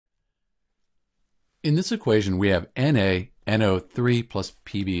In this equation, we have NaNO3 plus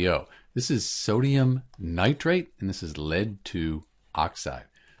PbO. This is sodium nitrate, and this is lead 2 oxide.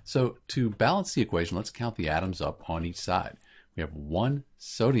 So to balance the equation, let's count the atoms up on each side. We have one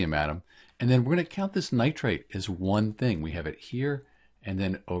sodium atom, and then we're going to count this nitrate as one thing. We have it here and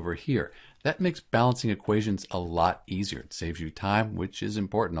then over here. That makes balancing equations a lot easier. It saves you time, which is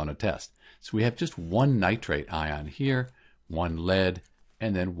important on a test. So we have just one nitrate ion here, one lead,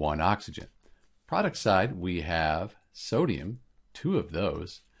 and then one oxygen. Product side, we have sodium, 2 of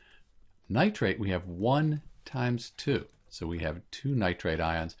those. Nitrate, we have 1 times 2. So we have 2 nitrate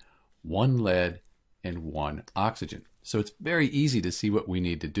ions, 1 lead, and 1 oxygen. So it's very easy to see what we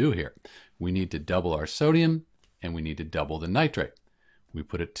need to do here. We need to double our sodium, and we need to double the nitrate. We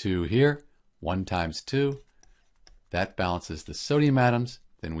put a 2 here, 1 times 2. That balances the sodium atoms.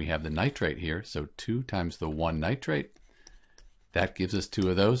 Then we have the nitrate here, so 2 times the 1 nitrate. That gives us 2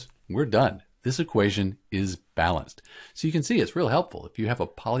 of those. We're done. This equation is balanced. So you can see it's real helpful. If you have a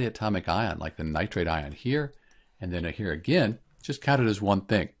polyatomic ion like the nitrate ion here, and then here again, just count it as one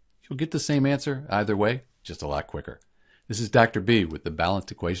thing. You'll get the same answer either way, just a lot quicker. This is Dr. B with the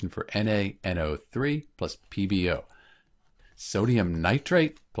balanced equation for NaNO3 plus PbO. Sodium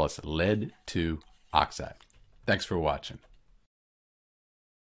nitrate plus lead 2 oxide. Thanks for watching.